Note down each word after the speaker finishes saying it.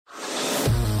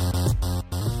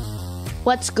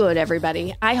What's good,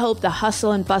 everybody? I hope the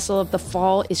hustle and bustle of the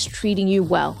fall is treating you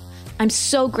well. I'm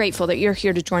so grateful that you're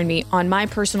here to join me on my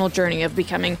personal journey of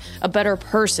becoming a better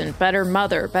person, better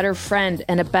mother, better friend,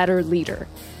 and a better leader.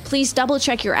 Please double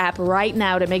check your app right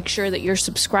now to make sure that you're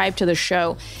subscribed to the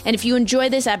show. And if you enjoy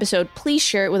this episode, please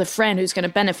share it with a friend who's going to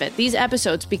benefit. These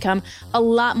episodes become a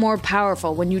lot more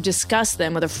powerful when you discuss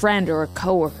them with a friend or a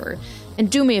coworker. And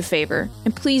do me a favor,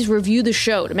 and please review the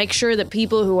show to make sure that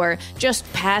people who are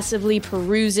just passively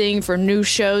perusing for new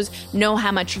shows know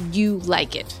how much you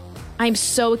like it. I'm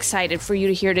so excited for you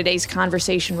to hear today's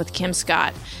conversation with Kim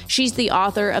Scott. She's the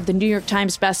author of the New York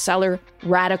Times bestseller,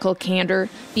 Radical Candor,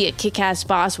 Be a Kick-Ass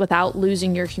Boss Without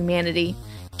Losing Your Humanity.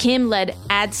 Kim led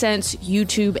AdSense,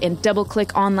 YouTube, and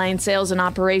DoubleClick online sales and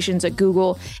operations at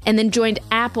Google, and then joined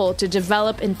Apple to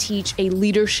develop and teach a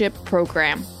leadership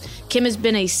program. Kim has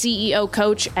been a CEO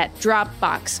coach at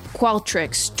Dropbox,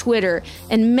 Qualtrics, Twitter,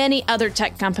 and many other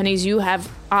tech companies you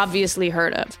have obviously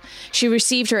heard of. She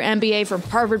received her MBA from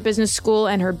Harvard Business School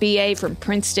and her BA from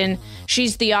Princeton.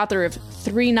 She's the author of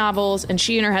 3 novels, and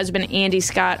she and her husband, Andy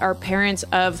Scott, are parents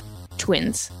of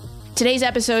twins. Today's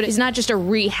episode is not just a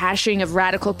rehashing of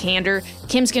Radical Candor.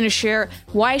 Kim's going to share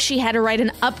why she had to write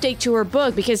an update to her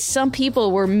book because some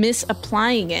people were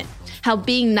misapplying it. How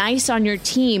being nice on your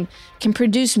team can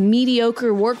produce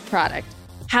mediocre work product.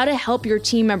 How to help your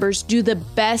team members do the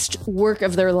best work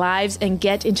of their lives and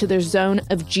get into their zone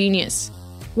of genius.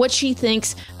 What she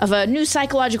thinks of a new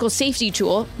psychological safety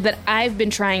tool that I've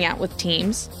been trying out with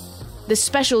teams. The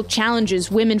special challenges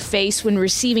women face when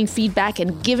receiving feedback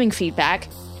and giving feedback.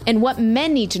 And what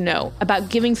men need to know about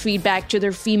giving feedback to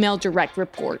their female direct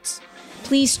reports.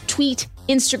 Please tweet,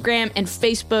 Instagram, and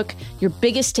Facebook your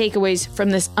biggest takeaways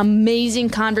from this amazing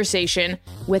conversation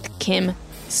with Kim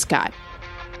Scott.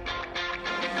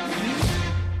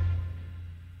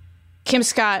 Kim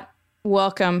Scott,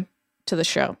 welcome to the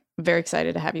show. I'm very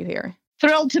excited to have you here.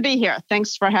 Thrilled to be here.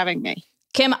 Thanks for having me.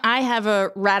 Kim, I have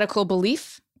a radical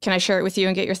belief. Can I share it with you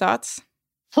and get your thoughts?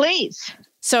 Please.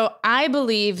 So I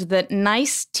believe that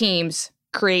nice teams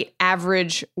create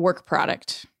average work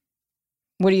product.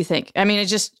 What do you think? I mean,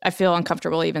 I feel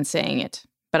uncomfortable even saying it,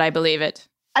 but I believe it.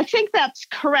 I think that's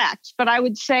correct, but I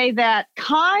would say that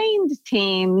kind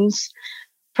teams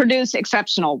produce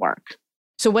exceptional work.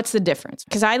 So what's the difference?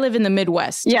 Because I live in the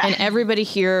Midwest, and everybody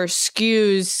here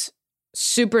skews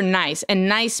super nice, and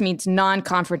nice means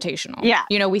non-confrontational. Yeah.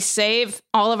 You know, we save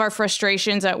all of our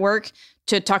frustrations at work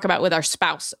to talk about with our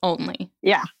spouse only.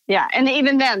 Yeah. And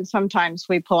even then, sometimes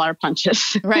we pull our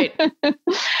punches. Right.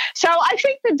 So I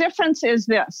think the difference is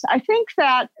this. I think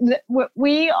that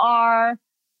we are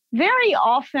very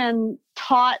often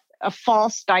taught a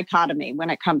false dichotomy when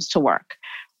it comes to work.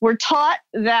 We're taught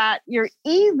that you're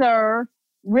either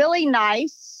really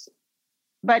nice,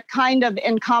 but kind of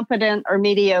incompetent or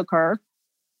mediocre,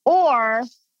 or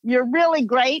you're really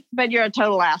great, but you're a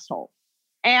total asshole.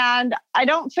 And I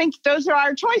don't think those are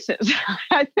our choices.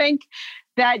 I think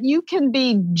that you can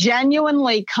be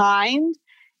genuinely kind,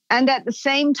 and at the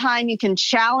same time, you can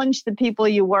challenge the people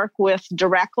you work with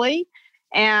directly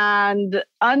and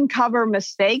uncover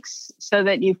mistakes so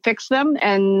that you fix them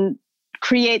and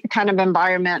create the kind of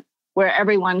environment where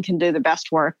everyone can do the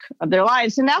best work of their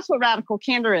lives. And that's what Radical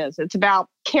Candor is. It's about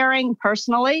caring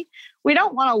personally. We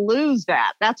don't want to lose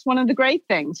that. That's one of the great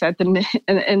things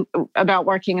about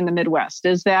working in the Midwest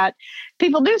is that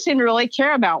people do seem to really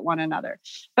care about one another.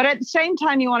 But at the same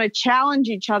time, you want to challenge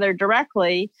each other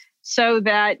directly so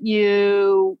that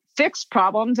you fix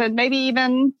problems and maybe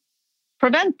even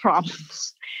prevent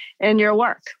problems in your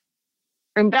work.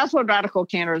 And that's what Radical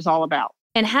Candor is all about.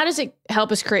 And how does it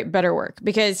help us create better work?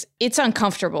 Because it's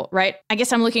uncomfortable, right? I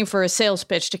guess I'm looking for a sales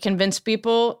pitch to convince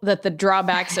people that the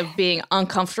drawbacks of being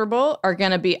uncomfortable are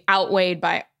going to be outweighed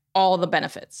by all the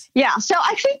benefits. Yeah. So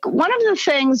I think one of the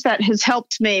things that has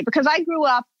helped me, because I grew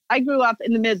up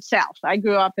in the Mid-South. I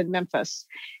grew up in Memphis.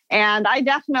 And I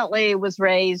definitely was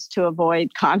raised to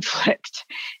avoid conflict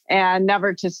and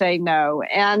never to say no.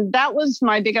 And that was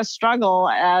my biggest struggle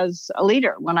as a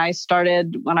leader when I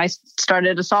started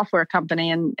a software company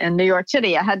in New York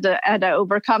City. I had to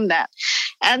overcome that.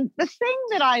 And the thing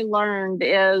that I learned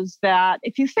is that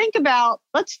if you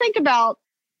let's think about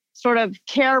sort of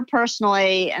care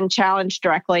personally and challenge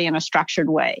directly in a structured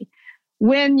way.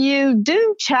 When you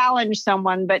do challenge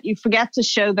someone, but you forget to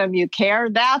show them you care,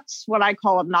 that's what I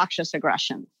call obnoxious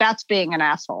aggression. That's being an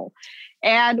asshole.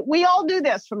 And we all do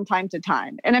this from time to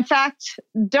time. And in fact,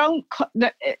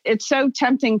 it's so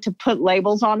tempting to put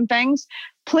labels on things.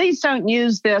 Please don't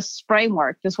use this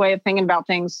framework, this way of thinking about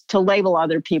things, to label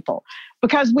other people,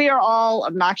 because we are all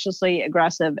obnoxiously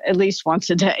aggressive at least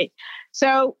once a day.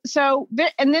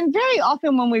 And then very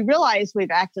often when we realize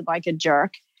we've acted like a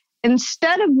jerk,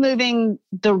 instead of moving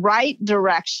the right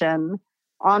direction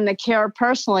on the care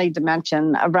personally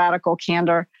dimension of radical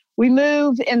candor, we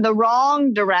move in the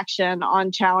wrong direction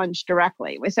on challenge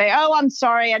directly. We say, oh, I'm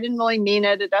sorry, I didn't really mean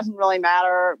it. It doesn't really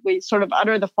matter. We sort of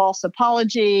utter the false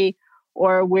apology,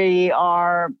 or we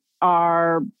are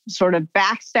sort of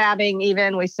backstabbing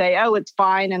even. We say, oh, it's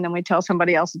fine. And then we tell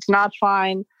somebody else it's not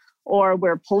fine, or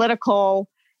we're political.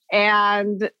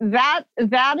 And that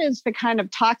is the kind of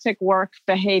toxic work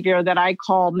behavior that I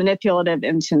call manipulative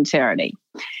insincerity.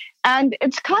 And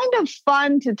it's kind of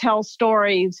fun to tell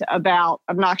stories about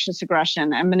obnoxious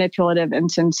aggression and manipulative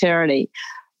insincerity.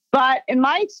 But in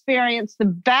my experience,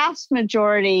 the vast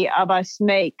majority of us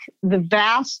make the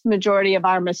vast majority of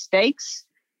our mistakes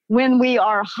when we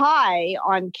are high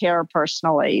on care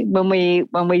personally, when we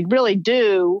really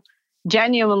do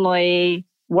genuinely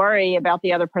worry about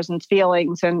the other person's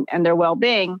feelings and their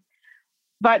well-being.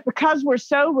 But because we're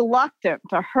so reluctant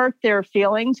to hurt their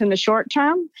feelings in the short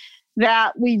term,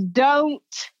 that we don't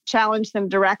challenge them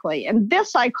directly. And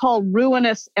this I call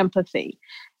ruinous empathy.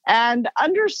 And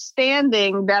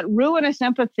understanding that ruinous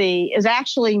empathy is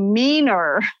actually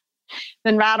meaner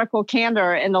than radical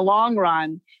candor in the long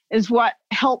run is what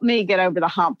helped me get over the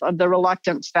hump of the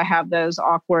reluctance to have those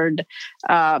awkward,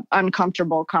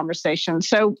 uncomfortable conversations.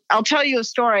 So I'll tell you a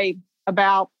story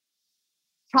about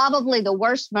probably the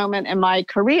worst moment in my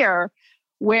career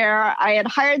where I had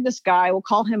hired this guy, we'll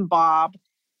call him Bob.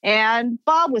 And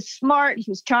Bob was smart, he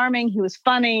was charming, he was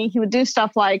funny. He would do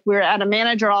stuff like we were at a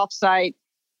manager offsite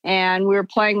and we were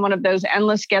playing one of those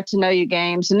endless get to know you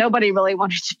games. And nobody really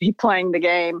wanted to be playing the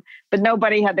game, but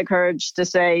nobody had the courage to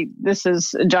say, this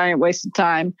is a giant waste of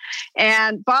time.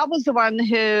 And Bob was the one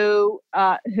who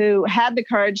had the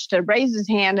courage to raise his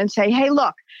hand and say, hey,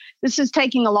 look, this is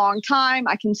taking a long time.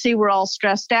 I can see we're all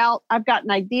stressed out. I've got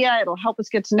an idea. It'll help us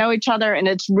get to know each other. And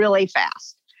it's really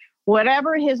fast.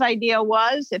 Whatever his idea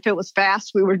was, if it was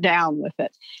fast, we were down with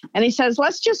it. And he says,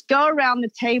 let's just go around the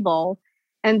table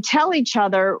and tell each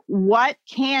other what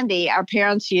candy our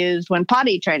parents used when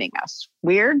potty training us.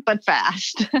 Weird, but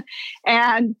fast.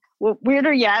 And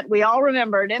weirder yet, we all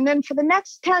remembered. And then for the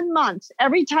next 10 months,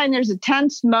 every time there's a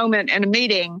tense moment in a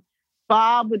meeting,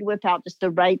 Bob would whip out just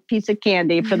the right piece of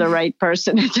candy for the right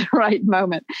person at the right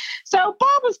moment. So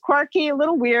Bob was quirky, a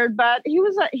little weird, but he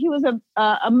was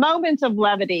a moment of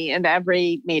levity in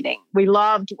every meeting. We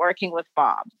loved working with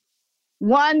Bob.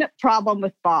 One problem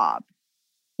with Bob,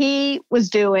 he was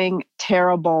doing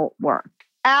terrible work,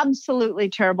 absolutely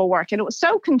terrible work. And it was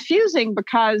so confusing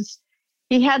because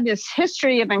he had this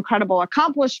history of incredible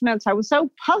accomplishments. I was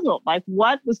so puzzled, like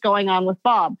what was going on with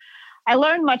Bob? I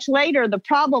learned much later the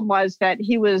problem was that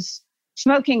he was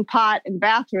smoking pot in the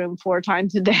bathroom 4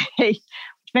 times a day, which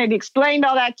maybe explained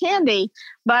all that candy.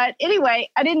 But anyway,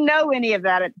 I didn't know any of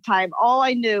that at the time. All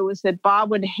I knew was that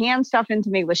Bob would hand stuff into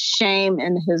me with shame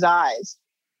in his eyes.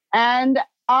 And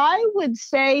I would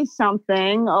say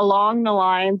something along the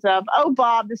lines of, oh,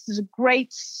 Bob, this is a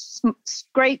great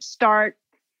start.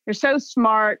 You're so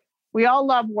smart. We all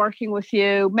love working with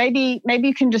you. Maybe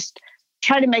you can just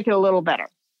try to make it a little better.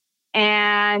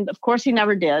 And of course, he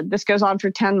never did. This goes on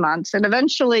for 10 months. And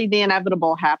eventually the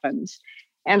inevitable happens.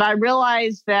 And I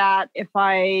realized that if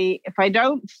I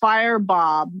don't fire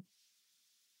Bob,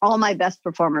 all my best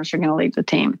performers are going to leave the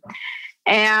team.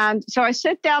 And so I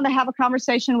sit down to have a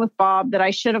conversation with Bob that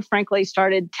I should have frankly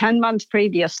started 10 months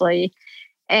previously.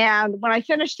 And when I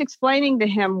finished explaining to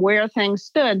him where things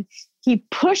stood, he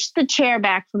pushed the chair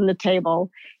back from the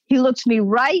table. He looked me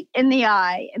right in the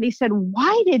eye and he said,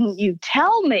 why didn't you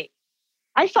tell me?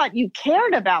 I thought you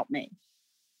cared about me.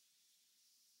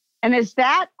 And as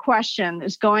that question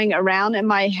is going around in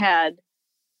my head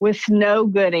with no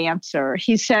good answer,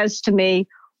 he says to me,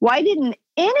 why didn't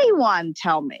anyone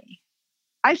tell me?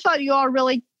 I thought you all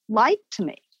really liked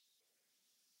me.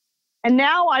 And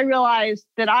now I realized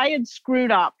that I had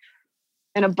screwed up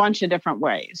in a bunch of different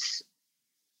ways.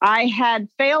 I had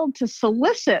failed to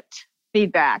solicit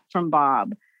feedback from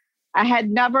Bob. I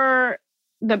had never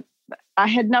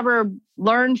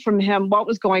learned from him what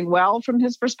was going well from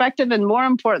his perspective. And more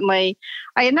importantly,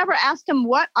 I had never asked him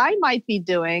what I might be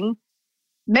doing.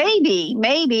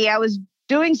 Maybe I was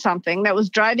doing something that was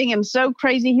driving him so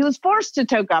crazy he was forced to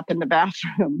toke up in the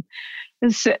bathroom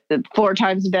 4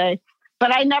 times a day.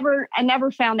 But I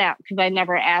never found out because I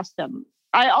never asked him.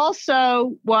 I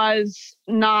also was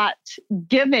not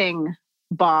giving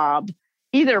Bob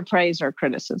either praise or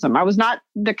criticism. I was not,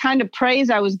 the kind of praise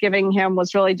I was giving him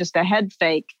was really just a head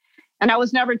fake. And I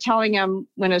was never telling him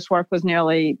when his work was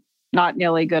not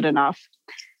nearly good enough.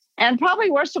 And probably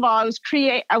worst of all,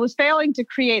 I was failing to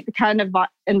create the kind of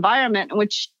environment in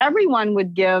which everyone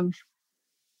would give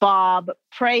Bob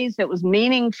praise that was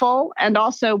meaningful and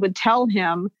also would tell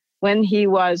him when he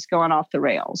was going off the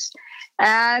rails.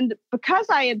 And because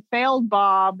I had failed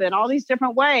Bob in all these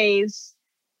different ways,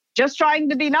 just trying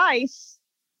to be nice,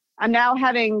 I'm now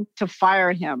having to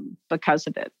fire him because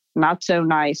of it. Not so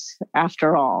nice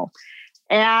after all.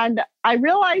 And I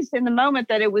realized in the moment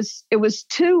that it was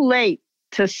too late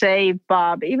to save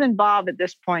Bob. Even Bob at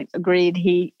this point agreed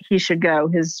he should go.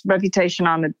 His reputation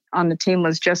on the team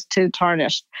was just too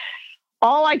tarnished.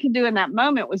 All I could do in that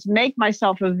moment was make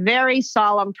myself a very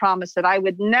solemn promise that I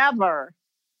would never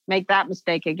make that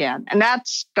mistake again. And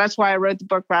that's why I wrote the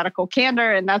book Radical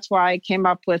Candor. And that's why I came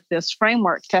up with this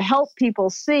framework to help people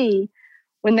see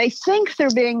when they think they're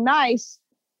being nice,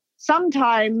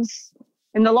 sometimes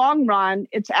in the long run,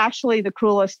 it's actually the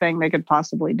cruelest thing they could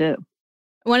possibly do.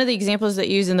 One of the examples that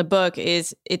you use in the book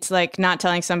is it's like not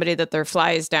telling somebody that their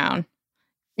fly is down.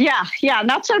 Yeah,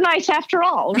 not so nice after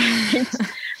all. Right?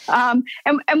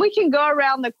 And we can go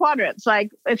around the quadrants. Like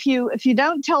if you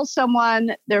don't tell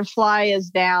someone their fly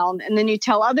is down and then you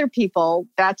tell other people,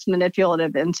 that's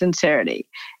manipulative insincerity.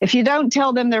 If you don't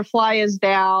tell them their fly is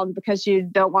down because you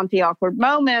don't want the awkward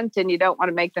moment and you don't want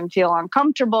to make them feel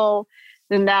uncomfortable,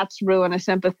 then that's ruinous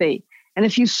empathy. And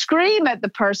if you scream at the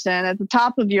person at the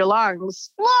top of your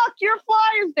lungs, look, your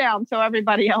fly is down, so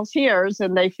everybody else hears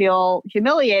and they feel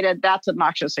humiliated, that's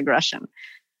obnoxious aggression.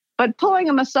 But pulling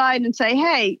them aside and say,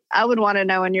 hey, I would want to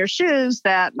know in your shoes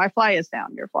that my fly is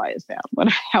down, your fly is down,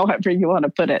 however you want to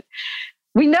put it.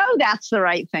 We know that's the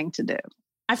right thing to do.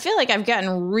 I feel like I've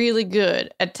gotten really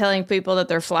good at telling people that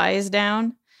their fly is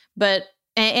down, but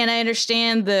I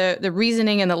understand the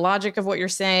reasoning and the logic of what you're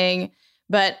saying.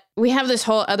 But we have this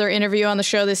whole other interview on the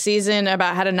show this season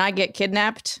about how to not get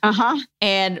kidnapped.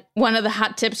 And one of the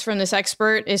hot tips from this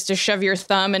expert is to shove your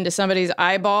thumb into somebody's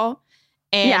eyeball.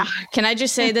 And can I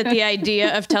just say that the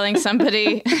idea of telling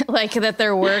somebody like that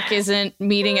their work isn't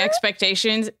meeting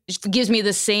expectations gives me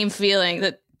the same feeling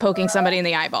that poking somebody in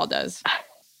the eyeball does.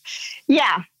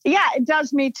 Yeah, it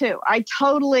does me too. I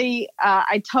totally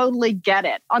get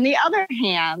it. On the other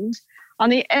hand,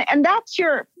 and that's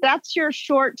your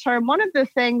short term. One of the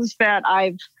things that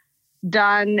I've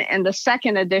done in the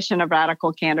second edition of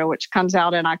Radical Candor, which comes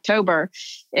out in October,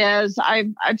 is I've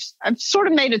sort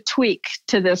of made a tweak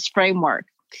to this framework.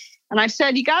 And I've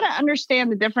said, you got to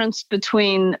understand the difference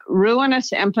between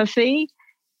ruinous empathy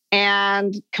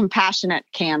and compassionate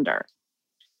candor.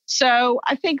 So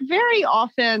I think very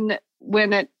often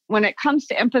when it comes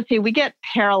to empathy, we get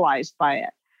paralyzed by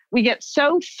it. We get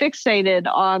so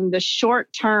fixated on the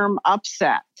short-term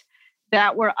upset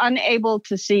that we're unable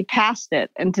to see past it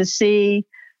and to see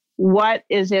what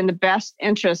is in the best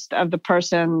interest of the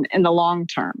person in the long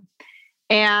term.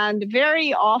 And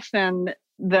very often,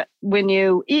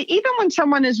 even when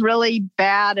someone is really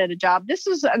bad at a job, this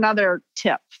is another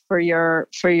tip for your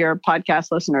podcast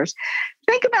listeners.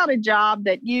 Think about a job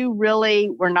that you really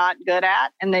were not good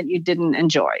at and that you didn't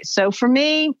enjoy. So for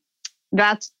me,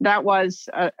 that was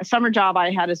a summer job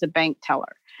I had as a bank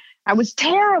teller. I was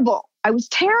terrible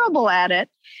at it.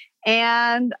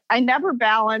 And I never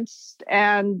balanced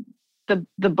the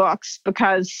books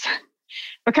because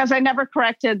I never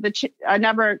I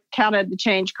never counted the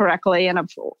change correctly. And of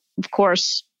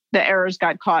course, the errors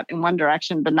got caught in one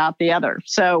direction, but not the other.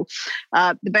 So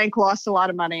the bank lost a lot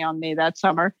of money on me that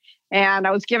summer. And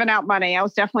I was giving out money. I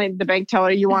was definitely the bank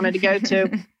teller you wanted to go to.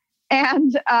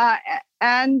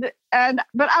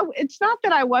 But it's not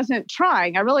that I wasn't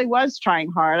trying. I really was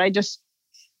trying hard. This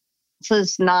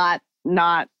is not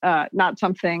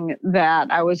something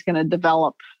that I was going to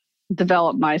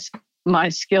develop my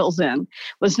skills in.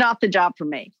 Was not the job for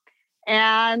me.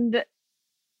 And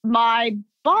my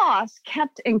boss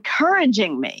kept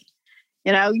encouraging me.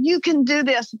 You can do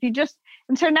this if you just.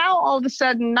 And so now all of a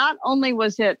sudden, not only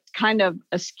was it kind of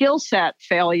a skill set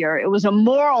failure, it was a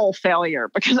moral failure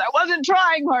because I wasn't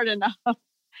trying hard enough.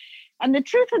 And the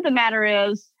truth of the matter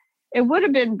is, it would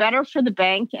have been better for the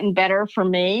bank and better for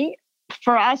me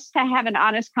for us to have an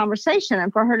honest conversation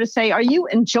and for her to say, are you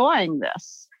enjoying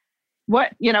this?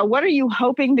 What are you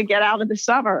hoping to get out of the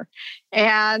summer?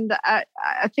 And I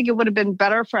think it would have been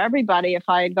better for everybody if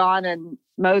I had gone and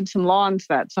mowed some lawns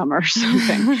that summer or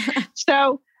something.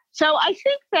 So I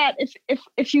think that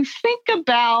if you think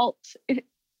about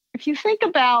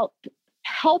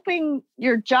helping,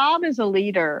 your job as a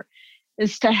leader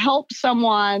is to help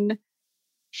someone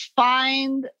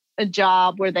find a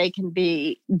job where they can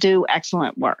do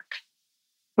excellent work,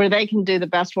 where they can do the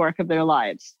best work of their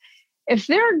lives. If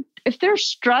they're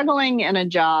struggling in a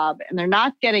job and they're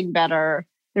not getting better,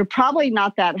 They're probably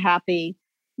not that happy.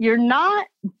 You're not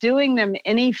doing them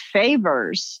any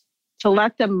favors to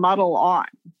let them muddle on.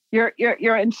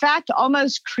 You're in fact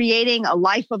almost creating a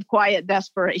life of quiet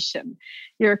desperation.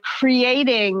 You're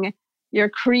creating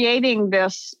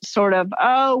this sort of,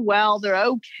 oh, well, they're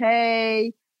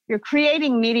okay. You're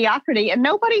creating mediocrity, and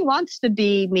nobody wants to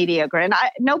be mediocre. And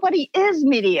nobody is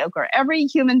mediocre. Every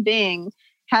human being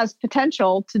has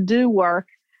potential to do work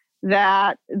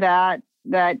that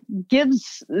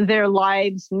gives their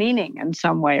lives meaning in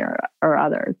some way or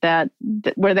other, that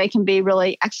where they can be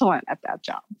really excellent at that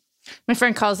job. My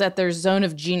friend calls that their zone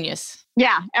of genius.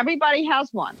 Yeah, everybody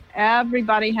has one.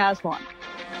 Everybody has one.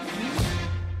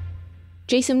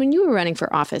 Jason, when you were running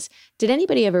for office, did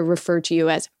anybody ever refer to you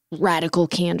as radical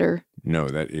candor? No,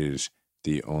 that is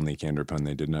the only candor pun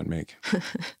they did not make.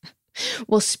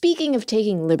 Well, speaking of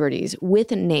taking liberties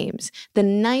with names, the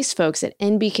nice folks at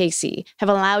NBKC have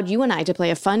allowed you and I to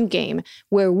play a fun game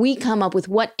where we come up with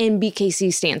what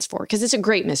NBKC stands for, because it's a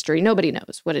great mystery. Nobody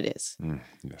knows what it is.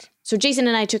 Yes. So Jason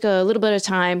and I took a little bit of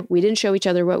time. We didn't show each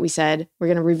other what we said. We're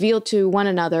going to reveal to one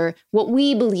another what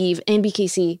we believe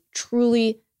NBKC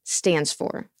truly stands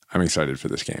for. I'm excited for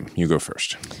this game. You go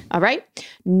first. All right.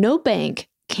 No bank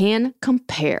can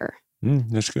compare.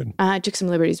 That's good. I took some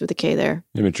liberties with the K there.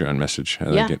 Yeah, but you're on message. I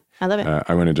like it. I love it.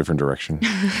 I went a different direction.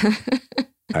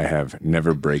 I have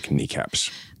never break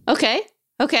kneecaps. Okay.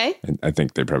 And I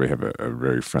think they probably have a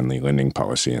very friendly lending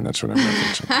policy, and that's what I'm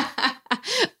referencing.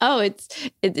 Oh,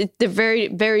 they're very,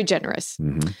 very generous.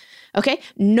 Mm-hmm. Okay.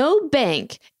 No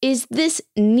bank is this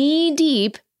knee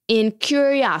deep in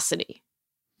curiosity.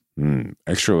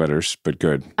 Extra letters, but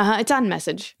good. It's on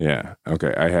message. Yeah.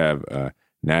 Okay. I have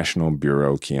National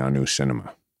Bureau Keanu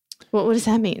Cinema. What does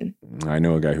that mean? I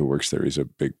know a guy who works there. He's a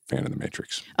big fan of The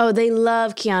Matrix. Oh, they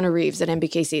love Keanu Reeves at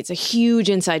NBKC. It's a huge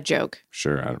inside joke.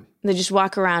 Sure. They just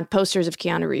walk around posters of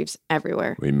Keanu Reeves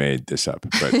everywhere. We made this up,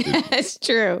 but it's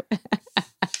true.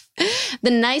 The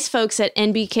nice folks at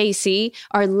NBKC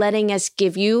are letting us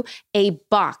give you a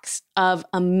box of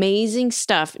amazing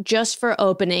stuff just for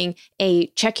opening a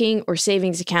checking or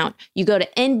savings account. You go to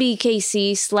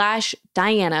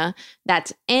NBKC/Diana.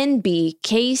 That's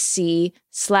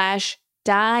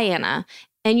NBKC/Diana.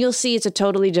 And you'll see it's a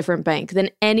totally different bank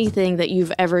than anything that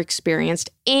you've ever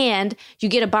experienced. And you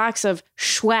get a box of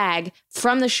swag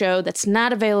from the show that's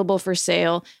not available for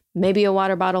sale. Maybe a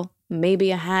water bottle, maybe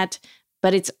a hat,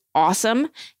 but it's awesome.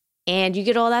 And you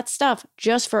get all that stuff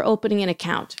just for opening an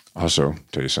account. Also,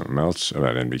 tell you something else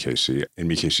about NBKC.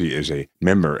 NBKC is a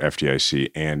member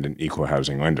FDIC and an equal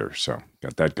housing lender. So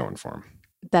got that going for them.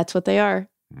 That's what they are.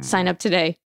 Sign up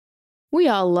today. We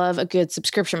all love a good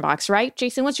subscription box, right?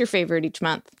 Jason, what's your favorite each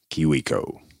month?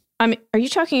 KiwiCo. I mean, are you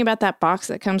talking about that box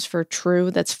that comes for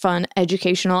True, that's fun,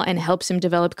 educational, and helps him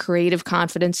develop creative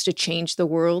confidence to change the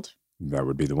world? That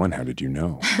would be the one. How did you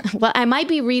know? Well, I might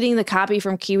be reading the copy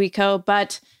from KiwiCo,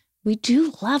 but we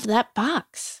do love that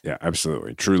box. Yeah,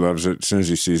 absolutely. True loves it. As soon as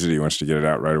he sees it, he wants to get it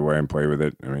out right away and play with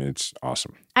it. I mean, it's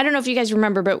awesome. I don't know if you guys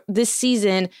remember, but this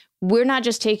season, we're not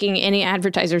just taking any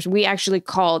advertisers. We actually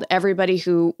called everybody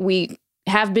who we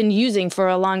have been using for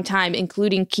a long time,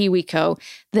 including KiwiCo.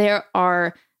 There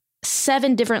are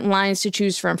 7 different lines to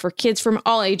choose from for kids from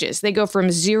all ages. They go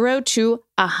from 0 to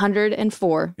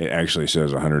 104. It actually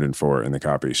says 104 in the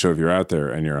copy. So if you're out there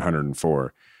and you're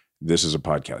 104, this is a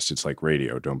podcast. It's like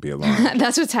radio. Don't be alarmed.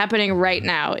 That's what's happening right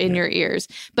now in your ears.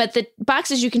 But the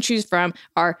boxes you can choose from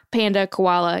are Panda,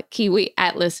 Koala, Kiwi,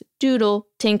 Atlas, Doodle,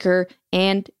 Tinker,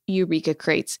 and Eureka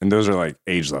crates. And those are like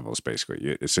age levels,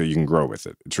 basically. So you can grow with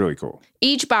it. It's really cool.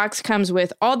 Each box comes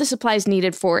with all the supplies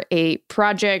needed for a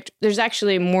project. There's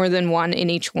actually more than one in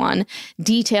each one.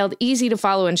 Detailed, easy to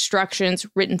follow instructions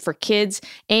written for kids,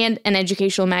 and an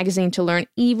educational magazine to learn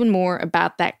even more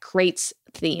about that crates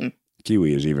theme.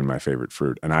 Kiwi is even my favorite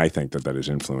fruit, and I think that is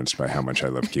influenced by how much I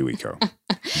love KiwiCo.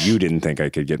 You didn't think I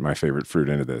could get my favorite fruit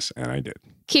into this, and I did.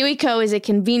 KiwiCo is a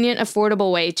convenient,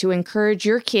 affordable way to encourage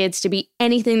your kids to be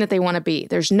anything that they want to be.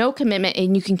 There's no commitment,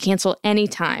 and you can cancel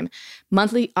anytime.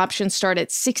 Monthly options start at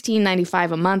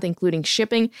 $16.95 a month, including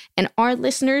shipping, and our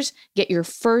listeners get your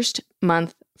first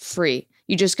month free.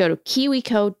 You just go to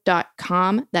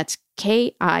kiwico.com. That's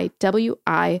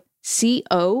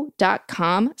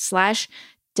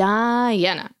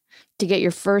KIWICO.com/Diana to get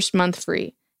your first month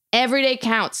free. Every day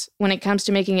counts when it comes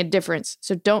to making a difference.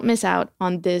 So don't miss out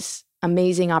on this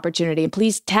amazing opportunity. And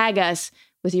please tag us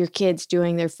with your kids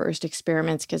doing their first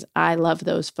experiments, because I love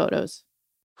those photos.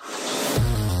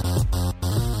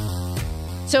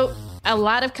 So a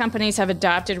lot of companies have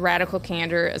adopted radical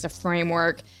candor as a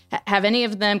framework. Have any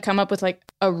of them come up with like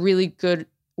a really good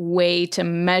way to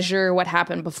measure what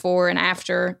happened before and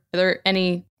after? Are there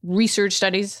any research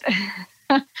studies?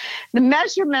 The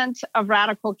measurement of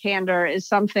radical candor is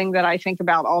something that I think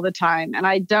about all the time. And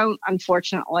I don't,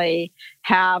 unfortunately,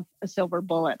 have a silver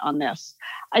bullet on this.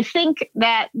 I think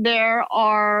that there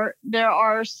are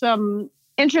some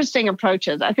interesting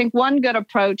approaches. I think one good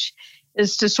approach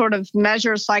is to sort of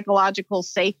measure psychological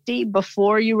safety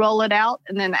before you roll it out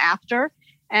and then after.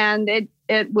 And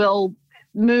it will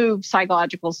move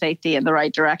psychological safety in the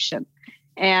right direction.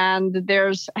 And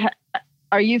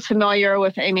are you familiar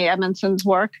with Amy Edmondson's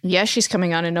work? Yes, she's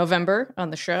coming on in November on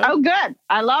the show. Oh, good.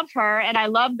 I love her, and I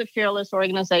love the Fearless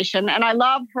organization, and I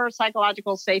love her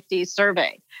psychological safety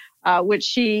survey, which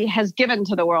she has given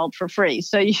to the world for free.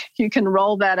 So you can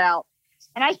roll that out.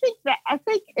 And I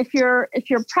think if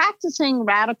you're practicing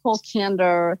radical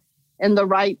candor in the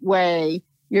right way,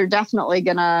 you're definitely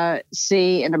going to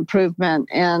see an improvement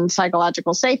in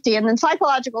psychological safety. And then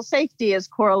psychological safety is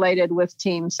correlated with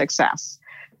team success.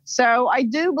 So I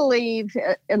do believe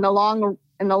in the long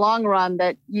run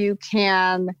that you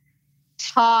can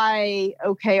tie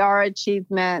OKR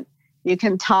achievement, you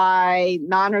can tie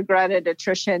non-regretted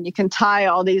attrition, you can tie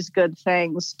all these good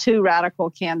things to radical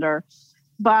candor.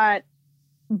 But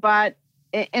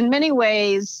in many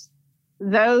ways,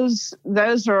 those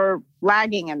are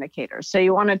lagging indicators. So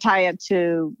you want to tie it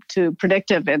to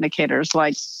predictive indicators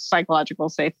like psychological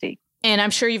safety. And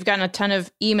I'm sure you've gotten a ton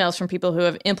of emails from people who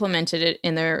have implemented it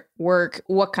in their work.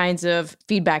 What kinds of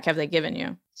feedback have they given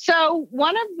you? So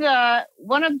one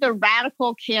of the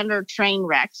radical candor train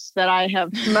wrecks that I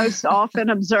have most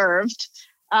often observed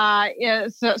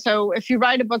is so if you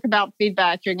write a book about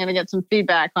feedback, you're going to get some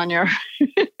feedback on your.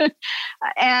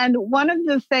 And one of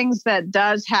the things that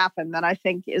does happen that I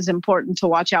think is important to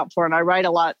watch out for, and I write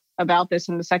a lot about this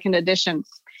in the second edition,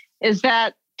 is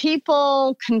that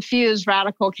people confuse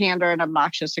radical candor and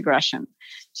obnoxious aggression.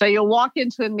 So you'll walk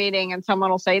into a meeting and someone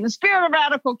will say, in the spirit of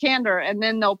radical candor, and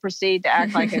then they'll proceed to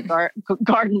act like a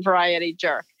garden variety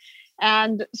jerk.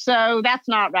 And so that's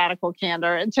not radical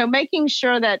candor. And so making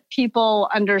sure that people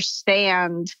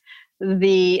understand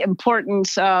the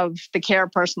importance of the care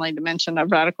personally dimension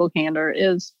of radical candor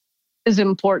is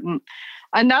important.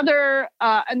 Another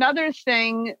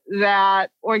thing that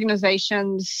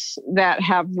organizations that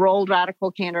have rolled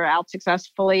radical candor out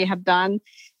successfully have done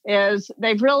is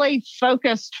they've really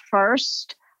focused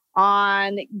first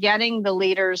on getting the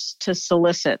leaders to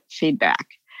solicit feedback.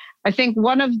 I think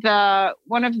one of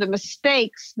the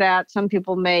mistakes that some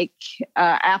people make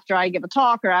after I give a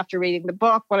talk or after reading the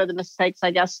book, one of the mistakes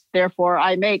I guess therefore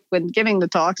I make when giving the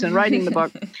talks and writing the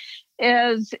book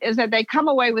is that they come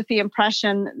away with the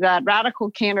impression that radical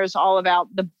candor is all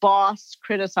about the boss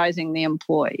criticizing the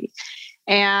employee.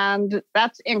 And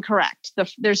that's incorrect.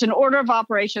 There's an order of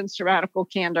operations to radical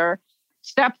candor.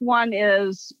 Step one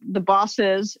is the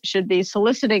bosses should be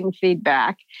soliciting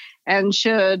feedback and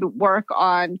should work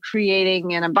on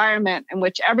creating an environment in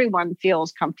which everyone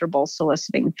feels comfortable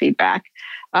soliciting feedback.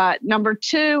 Number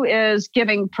two is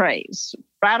giving praise.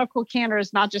 Radical candor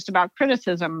is not just about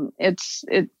criticism.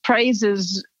 Praise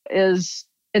is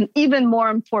an even more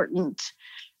important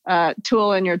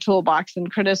tool in your toolbox than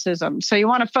criticism. So you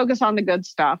want to focus on the good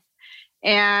stuff.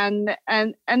 And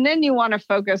then you want to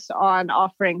focus on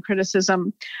offering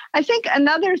criticism. I think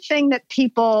another thing that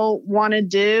people want to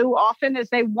do often is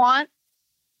they want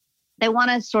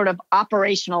to sort of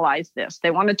operationalize this. They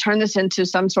want to turn this into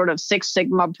some sort of Six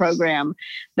Sigma program.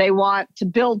 They want to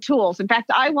build tools. In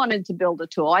fact, I wanted to build a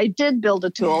tool. I did build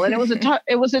a tool, and it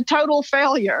was a total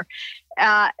failure.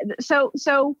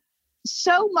 So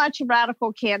much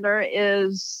radical candor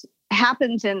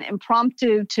happens in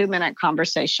impromptu 2-minute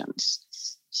conversations.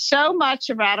 So much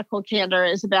of radical candor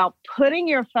is about putting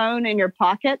your phone in your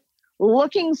pocket,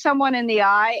 looking someone in the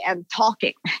eye and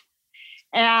talking.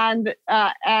 And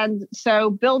so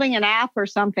building an app or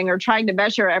something or trying to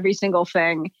measure every single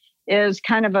thing is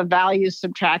kind of a value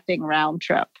subtracting round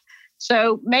trip.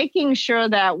 So making sure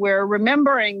that we're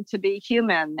remembering to be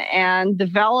human and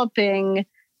developing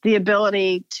the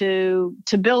ability to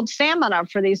build stamina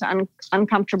for these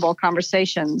uncomfortable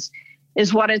conversations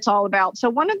is what it's all about. So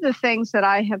one of the things that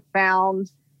I have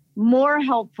found more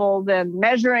helpful than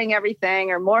measuring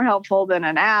everything or more helpful than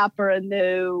an app or a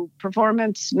new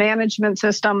performance management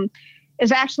system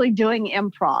is actually doing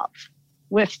improv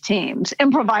with teams,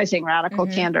 improvising radical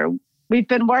candor. We've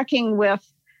been working with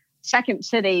Second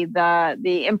City, the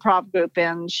improv group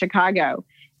in Chicago,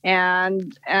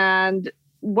 and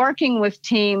working with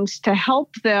teams to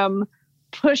help them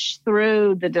push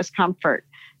through the discomfort,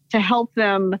 to help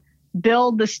them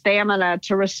build the stamina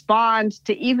to respond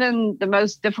to even the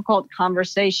most difficult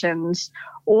conversations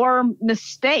or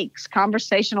mistakes,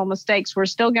 conversational mistakes. We're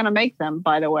still going to make them,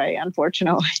 by the way,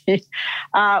 unfortunately,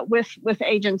 with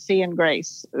agency and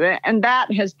grace. And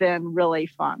that has been really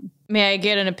fun. May I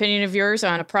get an opinion of yours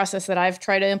on a process that I've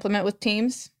tried to implement with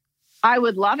teams? I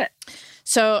would love it.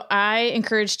 So I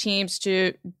encourage teams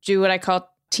to do what I call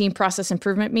team process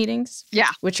improvement meetings,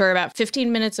 which are about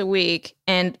 15 minutes a week.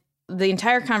 And the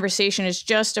entire conversation is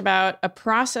just about a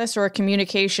process or a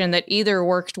communication that either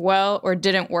worked well or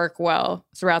didn't work well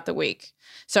throughout the week.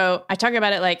 So I talk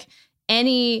about it like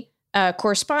any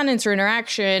correspondence or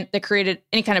interaction that created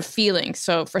any kind of feeling.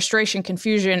 So frustration,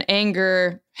 confusion,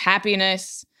 anger,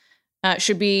 happiness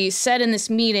should be said in this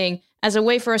meeting as a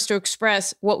way for us to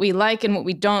express what we like and what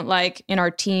we don't like in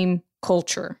our team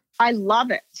culture. I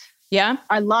love it. Yeah?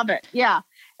 I love it. Yeah.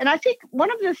 And I think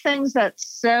one of the things that's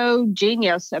so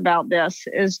genius about this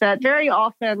is that very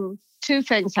often two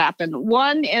things happen.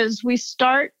 One is we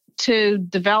start to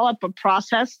develop a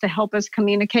process to help us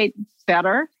communicate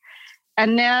better.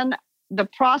 And then the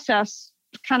process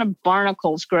kind of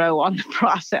barnacles grow on the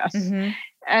process. Mm-hmm.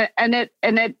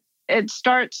 And it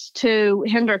starts to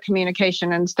hinder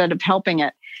communication instead of helping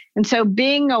it. And so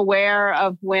being aware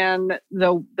of when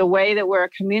the way that we're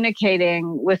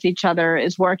communicating with each other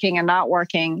is working and not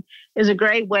working is a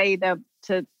great way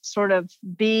to sort of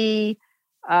be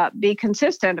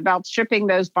consistent about stripping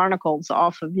those barnacles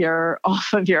off of your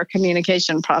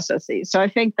communication processes. So I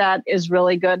think that is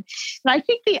really good. And I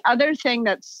think the other thing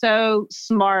that's so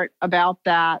smart about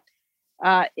that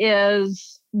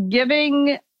is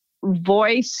giving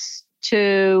voice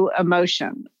to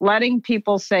emotion, letting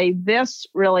people say, this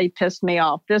really pissed me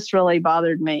off, this really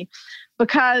bothered me.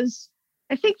 Because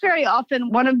I think very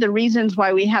often one of the reasons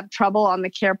why we have trouble on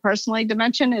the care personally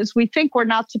dimension is we think we're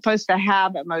not supposed to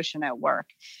have emotion at work.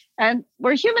 And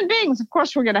we're human beings, of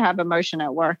course we're going to have emotion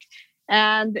at work.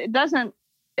 And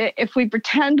if we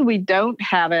pretend we don't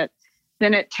have it,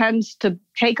 then it tends to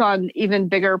take on even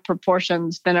bigger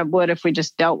proportions than it would if we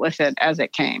just dealt with it as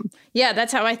it came. Yeah,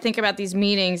 that's how I think about these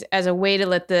meetings, as a way to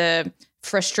let the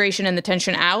frustration and the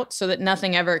tension out so that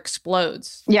nothing ever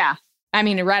explodes. Yeah. I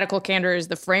mean, radical candor is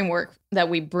the framework that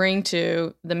we bring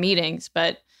to the meetings,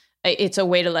 but it's a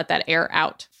way to let that air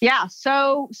out. Yeah,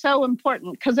 so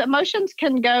important, because emotions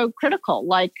can go critical,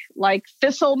 like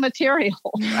fissile material,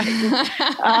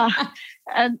 right?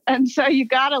 And so you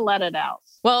got to let it out.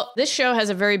 Well, this show has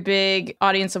a very big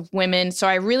audience of women, so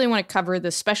I really want to cover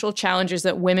the special challenges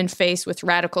that women face with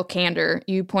radical candor.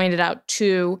 You pointed out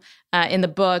two in the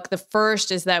book. The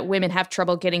first is that women have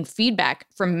trouble getting feedback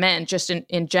from men, just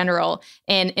in general.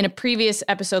 And in a previous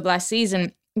episode last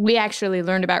season, we actually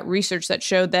learned about research that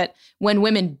showed that when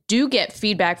women do get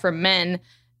feedback from men,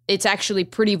 it's actually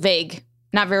pretty vague,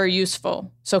 not very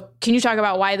useful. So can you talk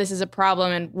about why this is a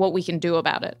problem and what we can do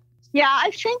about it? Yeah,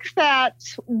 I think that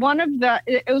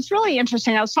it was really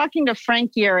interesting. I was talking to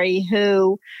Frank Yeary,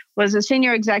 who was a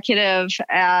senior executive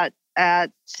at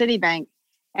Citibank,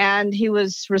 and he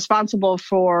was responsible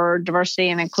for diversity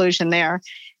and inclusion there.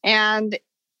 And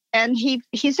he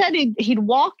said he'd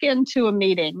walk into a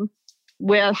meeting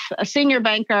with a senior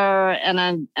banker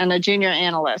and a junior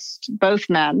analyst, both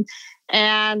men.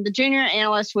 And the junior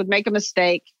analyst would make a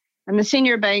mistake, and the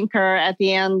senior banker at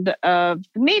the end of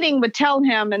the meeting would tell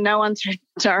him in no uncertain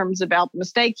terms about the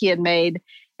mistake he had made,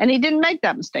 and he didn't make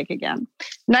that mistake again.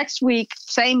 Next week,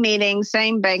 same meeting,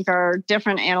 same banker,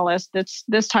 different analyst.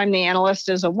 This time the analyst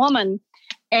is a woman,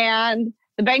 and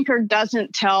the banker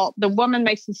doesn't tell, the woman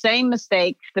makes the same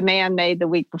mistake the man made the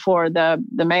week before, the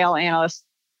male analyst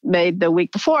made the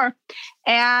week before,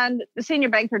 and the senior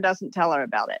banker doesn't tell her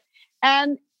about it.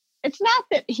 And it's not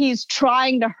that he's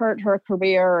trying to hurt her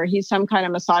career or he's some kind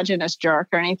of misogynist jerk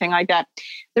or anything like that.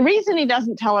 The reason he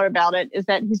doesn't tell her about it is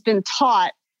that he's been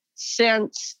taught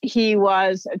since he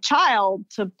was a child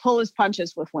to pull his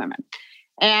punches with women.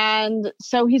 And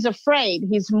so he's afraid.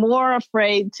 He's more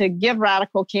afraid to give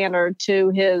radical candor to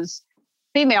his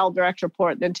female direct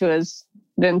report than to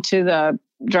the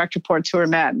direct reports who are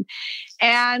men.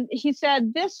 And he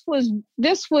said this was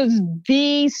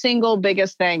the single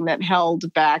biggest thing that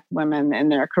held back women in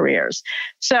their careers.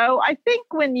 So I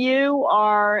think when you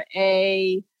are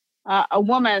a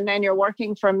woman and you're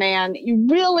working for a man, you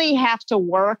really have to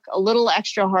work a little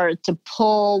extra hard to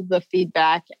pull the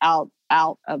feedback out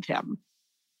of him,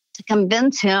 to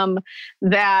convince him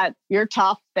that you're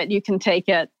tough, that you can take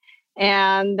it.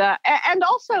 And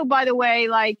also, by the way,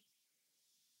 like,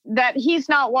 that he's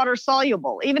not water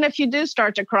soluble. Even if you do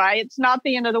start to cry, it's not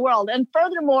the end of the world. And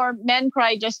furthermore, men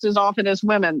cry just as often as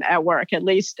women at work, at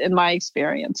least in my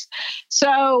experience.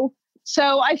 So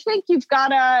So I think you've got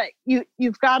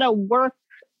to work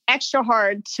extra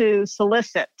hard to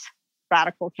solicit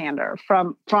radical candor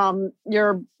from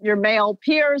your male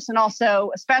peers, and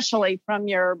also especially from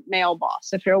your male boss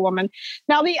if you're a woman.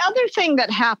 Now, the other thing that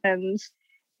happens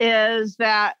is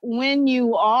that when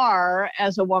you are,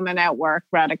 as a woman at work,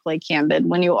 radically candid,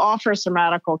 when you offer some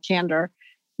radical candor,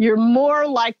 you're more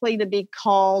likely to be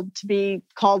called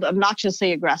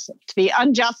obnoxiously aggressive, to be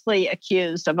unjustly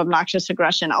accused of obnoxious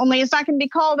aggression. Only it's not going to be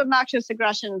called obnoxious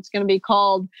aggression. It's going to be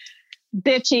called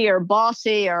bitchy or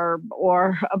bossy or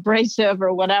abrasive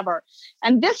or whatever.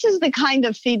 And this is the kind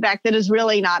of feedback that is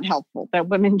really not helpful that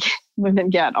women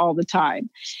get all the time.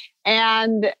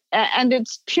 And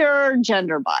it's pure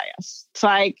gender bias. It's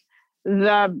like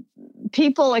the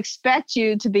people expect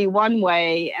you to be one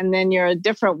way and then you're a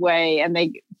different way, and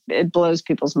it blows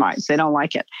people's minds. They don't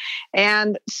like it.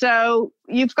 And so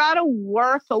you've got to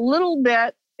work a little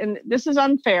bit, and this is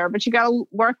unfair, but you got to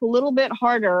work a little bit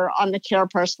harder on the care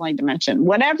personally dimension.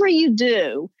 Whatever you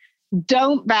do,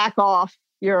 don't back off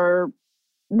your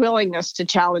willingness to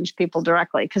challenge people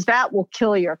directly, because that will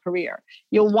kill your career.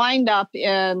 You'll wind up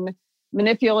in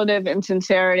manipulative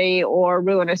insincerity or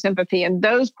ruinous empathy, and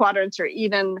those quadrants are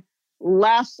even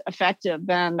less effective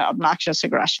than obnoxious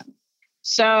aggression.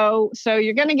 So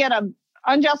you're going to get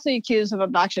unjustly accused of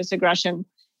obnoxious aggression.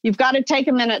 You've got to take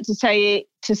a minute to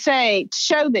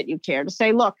show that you care, to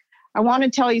say, look, I want to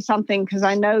tell you something because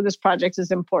I know this project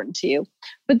is important to you,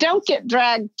 but don't get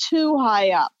dragged too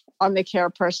high up on the care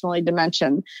personally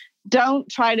dimension. Don't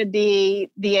try to be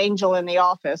the angel in the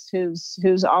office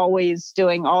who's always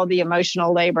doing all the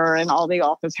emotional labor and all the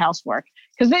office housework,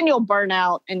 because then you'll burn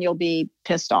out and you'll be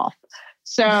pissed off.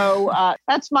 So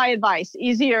that's my advice.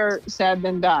 Easier said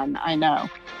than done, I know.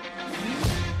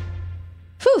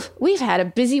 Whew, we've had a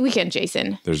busy weekend,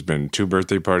 Jason. There's been 2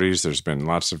 birthday parties. There's been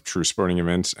lots of true sporting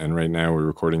events. And right now we're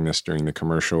recording this during the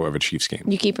commercial of a Chiefs game.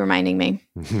 You keep reminding me.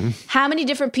 Mm-hmm. How many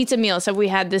different pizza meals have we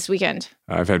had this weekend?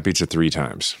 I've had pizza 3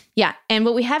 times. Yeah. And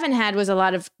what we haven't had was a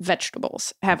lot of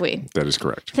vegetables, have we? That is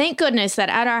correct. Thank goodness that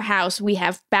at our house, we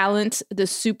have Balance, the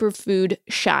superfood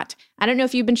shot. I don't know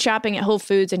if you've been shopping at Whole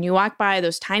Foods and you walk by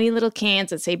those tiny little cans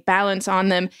that say Balance on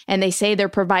them, and they say they're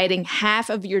providing half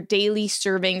of your daily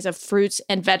servings of fruits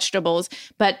and vegetables.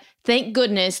 But thank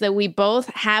goodness that we both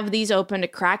have these open to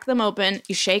crack them open.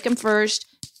 You shake them first.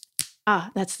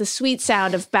 That's the sweet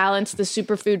sound of Balance, the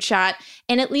superfood shot.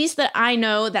 And at least that I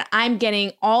know that I'm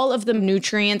getting all of the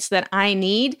nutrients that I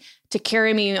need to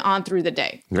carry me on through the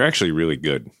day. They're actually really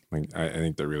good. I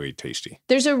think they're really tasty.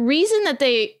 There's a reason that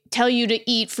they tell you to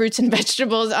eat fruits and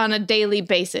vegetables on a daily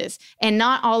basis, and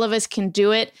not all of us can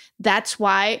do it. That's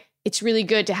why it's really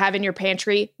good to have in your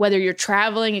pantry. Whether you're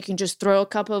traveling, you can just throw a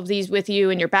couple of these with you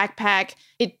in your backpack.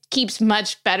 It keeps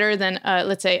much better than,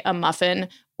 let's say, a muffin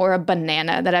or a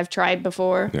banana that I've tried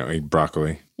before. Like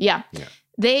broccoli. Yeah.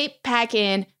 They pack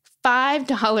in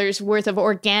 $5 worth of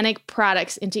organic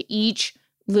products into each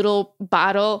little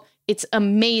bottle. It's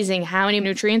amazing how many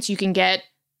nutrients you can get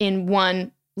in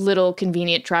one little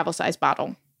convenient travel size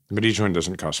bottle. But each one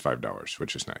doesn't cost $5,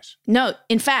 which is nice. No,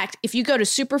 in fact, if you go to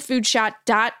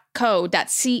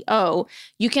superfoodshot.co,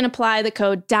 you can apply the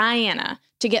code Diana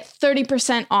to get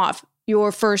 30% off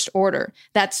your first order.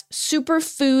 That's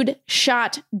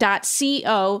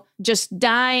superfoodshot.co, just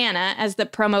Diana as the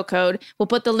promo code. We'll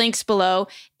put the links below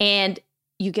and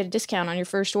you get a discount on your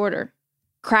first order.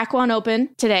 Crack one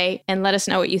open today and let us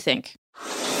know what you think.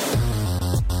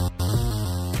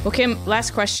 Well, Kim,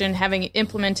 last question. Having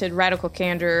implemented radical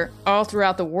candor all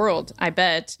throughout the world, I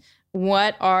bet,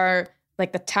 what are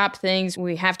like the top things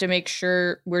we have to make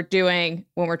sure we're doing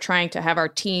when we're trying to have our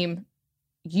team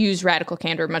use radical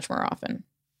candor much more often?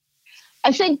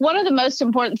 I think one of the most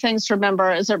important things to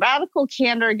remember is that radical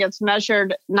candor gets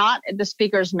measured not at the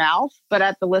speaker's mouth, but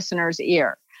at the listener's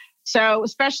ear. So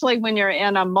especially when you're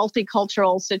in a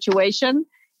multicultural situation,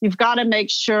 you've got to make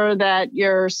sure that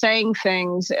you're saying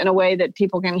things in a way that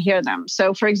people can hear them.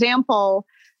 So, for example,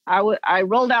 I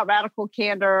rolled out radical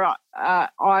candor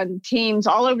on teams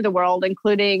all over the world,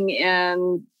 including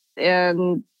in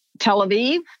Tel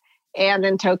Aviv and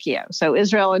in Tokyo, so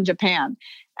Israel and Japan.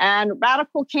 And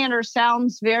radical candor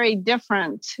sounds very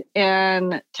different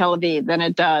in Tel Aviv than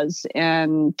it does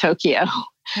in Tokyo.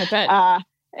 I bet.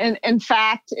 In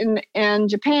fact, in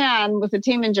Japan, with the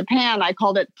team in Japan, I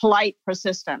called it polite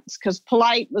persistence, because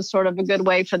polite was sort of a good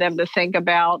way for them to think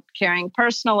about caring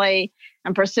personally,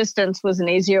 and persistence was an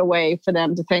easier way for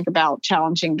them to think about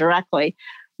challenging directly.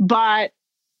 But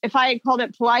if I had called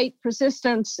it polite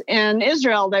persistence in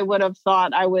Israel, they would have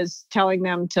thought I was telling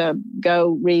them to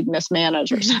go read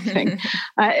Mismanage or something.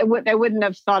 They wouldn't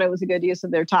have thought it was a good use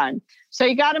of their time. So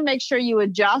you got to make sure you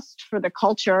adjust for the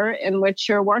culture in which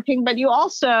you're working, but you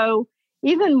also,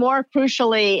 even more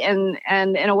crucially, and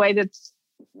in a way that's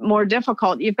more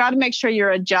difficult, you've got to make sure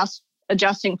you're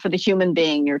adjusting for the human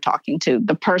being you're talking to,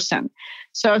 the person.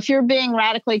 So if you're being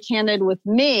radically candid with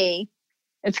me,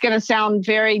 it's going to sound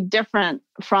very different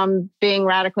from being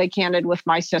radically candid with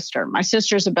my sister. My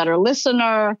sister's a better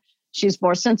listener. She's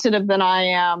more sensitive than I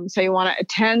am. So you want to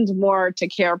attend more to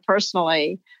care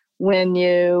personally when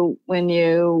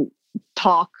you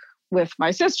talk with my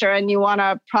sister. And you want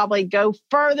to probably go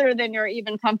further than you're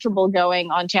even comfortable going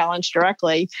on Challenge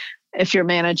Directly if you're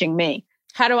managing me.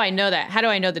 How do I know that? How do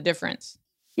I know the difference?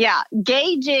 Yeah,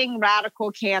 gauging radical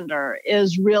candor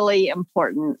is really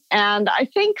important. And I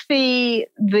think the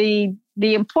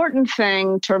important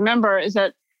thing to remember is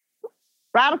that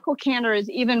radical candor is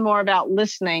even more about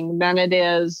listening than it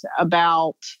is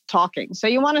about talking. So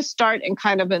you want to start in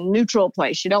kind of a neutral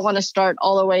place. You don't want to start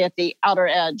all the way at the outer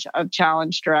edge of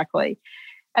Challenge Directly.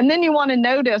 And then you want to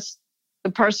notice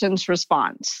the person's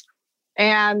response.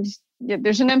 And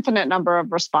there's an infinite number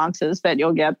of responses that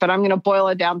you'll get, but I'm going to boil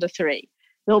it down to 3.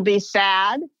 They'll be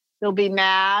sad, they'll be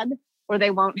mad, or they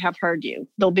won't have heard you.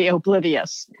 They'll be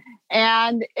oblivious.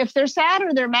 And if they're sad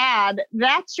or they're mad,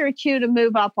 that's your cue to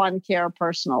move up on care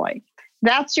personally.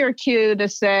 That's your cue to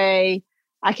say,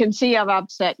 I can see I've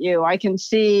upset you. I can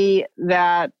see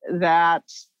that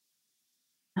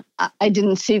I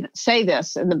didn't say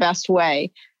this in the best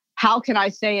way. How can I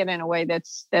say it in a way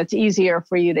that's easier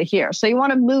for you to hear? So you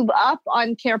want to move up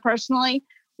on care personally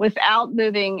without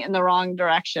moving in the wrong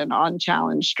direction on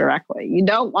Challenge Directly. You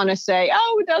don't want to say,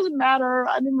 oh, it doesn't matter.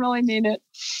 I didn't really mean it.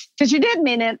 Because you did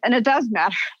mean it, and it does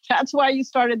matter. That's why you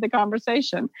started the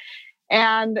conversation.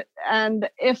 And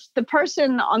if the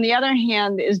person, on the other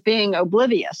hand, is being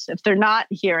oblivious, if they're not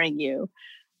hearing you,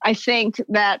 I think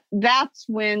that's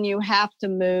when you have to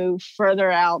move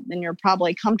further out than you're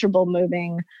probably comfortable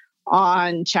moving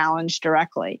on Challenge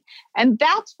Directly. And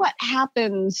that's what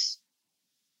happens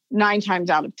 9 times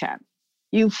out of 10.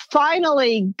 You've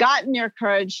finally gotten your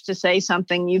courage to say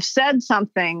something. You've said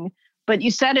something, but you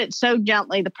said it so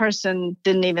gently, the person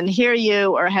didn't even hear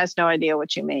you or has no idea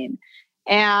what you mean.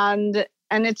 And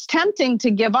it's tempting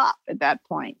to give up at that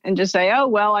point and just say, oh,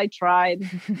 well, I tried,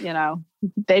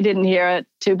 they didn't hear it,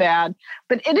 too bad.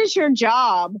 But it is your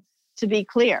job to be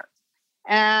clear.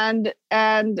 And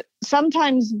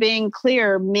sometimes being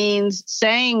clear means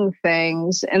saying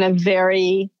things in a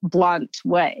very blunt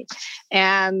way.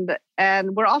 And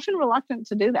we're often reluctant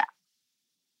to do that.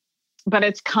 But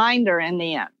it's kinder in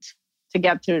the end to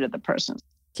get through to the person.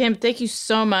 Kim, thank you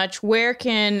so much. Where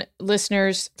can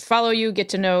listeners follow you, get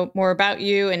to know more about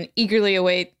you, and eagerly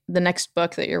await the next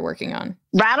book that you're working on?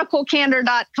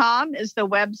 RadicalCandor.com is the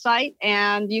website,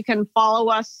 and you can follow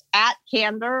us at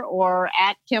Candor or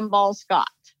at Kimball Scott.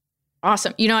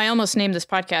 Awesome. I almost named this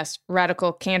podcast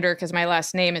Radical Candor because my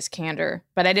last name is Candor,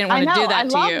 but I didn't want to do that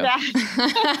to you.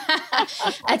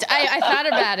 I thought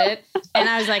about it, and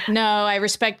I was like, no, I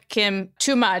respect Kim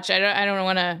too much. I don't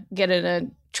want to get in a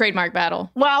trademark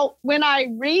battle. Well, when I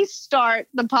restart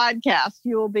the podcast,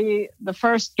 you will be the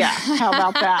first guest. How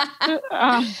about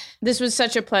that? This was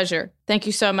such a pleasure. Thank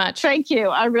you so much. Thank you.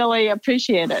 I really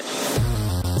appreciate it.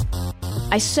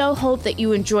 I so hope that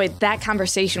you enjoyed that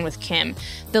conversation with Kim.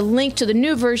 The link to the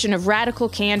new version of Radical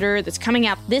Candor that's coming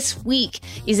out this week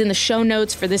is in the show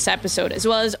notes for this episode, as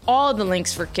well as all the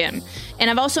links for Kim. And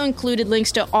I've also included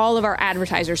links to all of our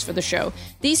advertisers for the show.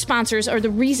 These sponsors are the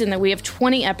reason that we have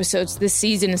 20 episodes this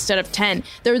season instead of 10.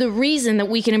 They're the reason that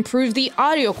we can improve the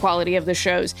audio quality of the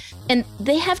shows. And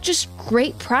they have just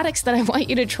great products that I want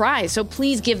you to try, so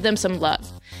please give them some love.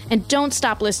 And don't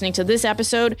stop listening to this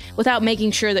episode without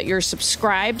making sure that you're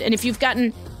subscribed. And if you've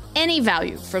gotten any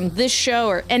value from this show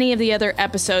or any of the other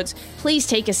episodes, please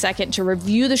take a second to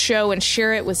review the show and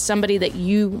share it with somebody that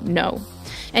you know.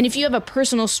 And if you have a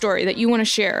personal story that you want to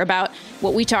share about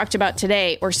what we talked about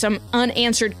today or some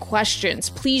unanswered questions,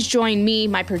 please join me,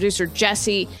 my producer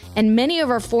Jesse, and many of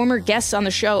our former guests on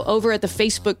the show over at the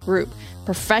Facebook group,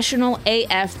 Professional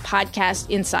AF Podcast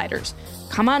Insiders.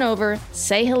 Come on over,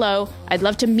 say hello. I'd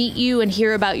love to meet you and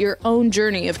hear about your own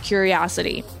journey of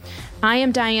curiosity. I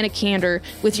am Diana Candor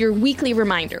with your weekly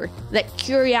reminder that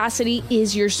curiosity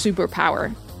is your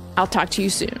superpower. I'll talk to you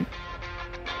soon.